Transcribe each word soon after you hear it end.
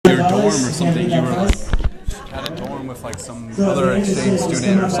your dorm or something, you were like, at a dorm with like some other exchange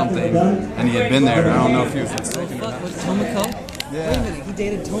student or something, and he had been there. I don't know if he was mistaken or not. Was Tomoko? Yeah. Wait a minute, he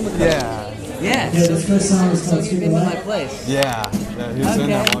dated Tomoko. Yeah. Yeah, so you've been to my place. Yeah. Yeah, he was in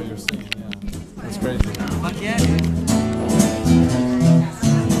that while you were singing. Yeah. That's crazy. Fuck yeah, dude.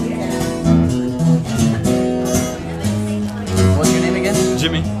 What's your name again?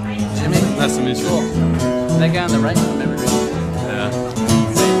 Jimmy. Jimmy? Nice to meet you. Cool. That guy on the right from every reason. Yeah.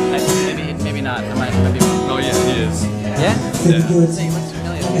 Maybe not. I might be wrong. Oh yeah, he is. Yeah? Yeah. So you look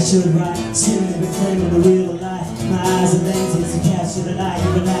familiar. Like I should write, sitting in the flame of the wheel of life. My eyes are lenses to capture the light.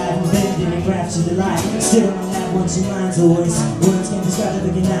 You're alive and bending and rapture the light. Still on that once your mind's a waste. Words can't describe the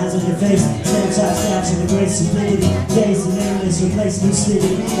looking eyes on your face. Snapshots capture the great stupidity. Days and endless replace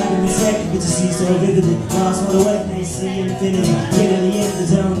lucidity. Like a mistake, but you see so vividly. Lost all the way, they see infinity. Get to the end of the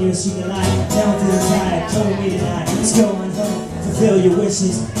zone, you're shooting light. Down to the tide, told me tonight. It's going home, fulfill your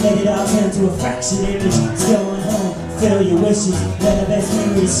wishes. Let it all turn to a fraction image. It's going home, fulfill your wishes. Let the best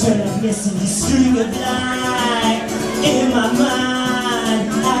memories turn up missing. You stream of light in my mind.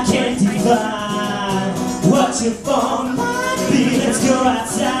 I can't define what your form might be. Let's go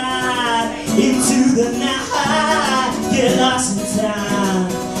outside into the night. Get lost in time.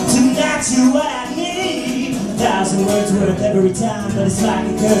 Tonight you're what I need. 1,000 words worth every time, but it's like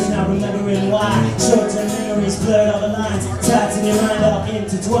a curse, not remembering why. Short-term memories blurred all the lines. Thoughts in your mind all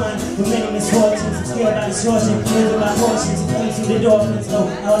intertwined. With many misfortunes, obscured by distortion. Living by portions, plays with endorphins. Oh,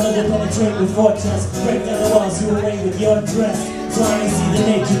 I'll let it penetrate with fortress. Break down the walls, you away with your dress. So I can see the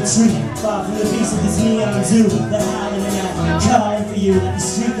naked tree. Far from the beast of this neon zoo. The howling and I'm calling for you like a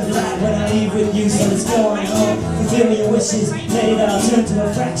streak of light when I leave with you. So let's go on home, fulfill your wishes. Let it all turn to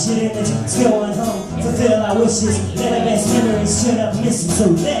a fraction image. Let's go on home, fulfill our wishes. Let our best memories turn up missing. So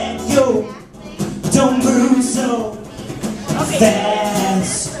let go, don't move so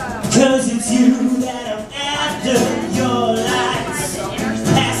fast. Cause it's you that I'm after. Your lights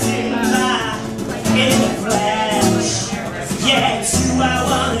passing by in a flash. Yeah, it's you I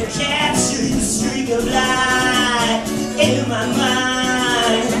wanna capture. The streak of light in my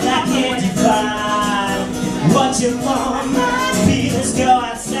mind. I can't define what your form might be. Let's go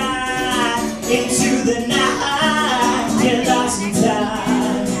outside into the night. Get lost in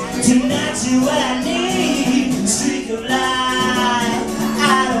time. Tonight you're what I need. Streak of light, I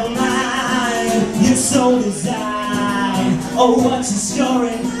don't mind. Your soul design. Oh, what you're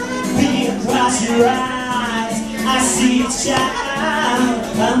storing be across your eyes. I see it shine.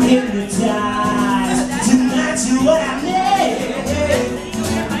 I'm hypnotized. Tonight you're what I need.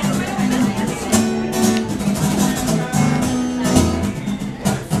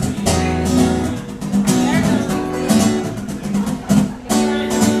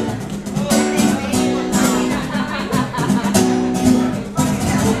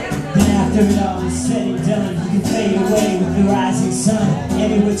 After it all is said and done, you can fade away with the rising sun.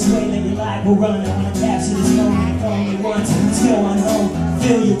 Any which way that your life will run. I wanna capture this moment if only once. Let's go on home,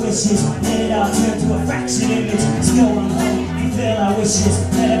 fulfill your wishes. Let it all turn to a fraction image. Let's go on home, fulfill our wishes.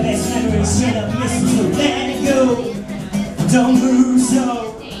 Let our best memories turn up missing. So let it go, don't move so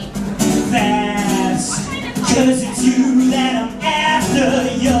fast. Cause